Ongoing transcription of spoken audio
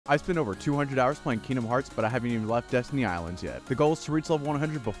I spent over 200 hours playing Kingdom Hearts, but I haven't even left Destiny Islands yet. The goal is to reach level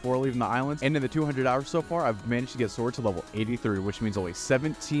 100 before leaving the islands, and in the 200 hours so far, I've managed to get Sword to level 83, which means only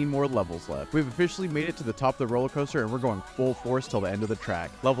 17 more levels left. We've officially made it to the top of the roller coaster, and we're going full force till the end of the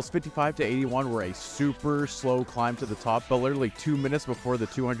track. Levels 55 to 81 were a super slow climb to the top, but literally 2 minutes before the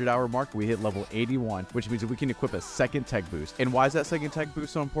 200-hour mark, we hit level 81, which means that we can equip a second tech boost. And why is that second tech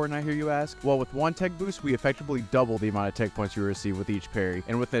boost so important, I hear you ask? Well, with one tech boost, we effectively double the amount of tech points we receive with each parry,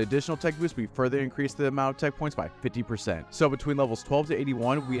 and with an additional tech boost, we further increased the amount of tech points by 50%. So between levels 12 to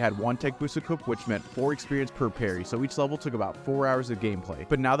 81, we had one tech boost equipped, which meant 4 experience per parry, so each level took about 4 hours of gameplay.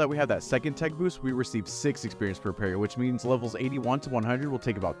 But now that we have that second tech boost, we receive 6 experience per parry, which means levels 81 to 100 will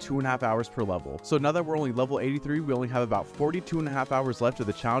take about 2.5 hours per level. So now that we're only level 83, we only have about 42.5 hours left of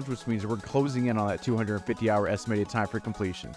the challenge, which means we're closing in on that 250-hour estimated time for completion.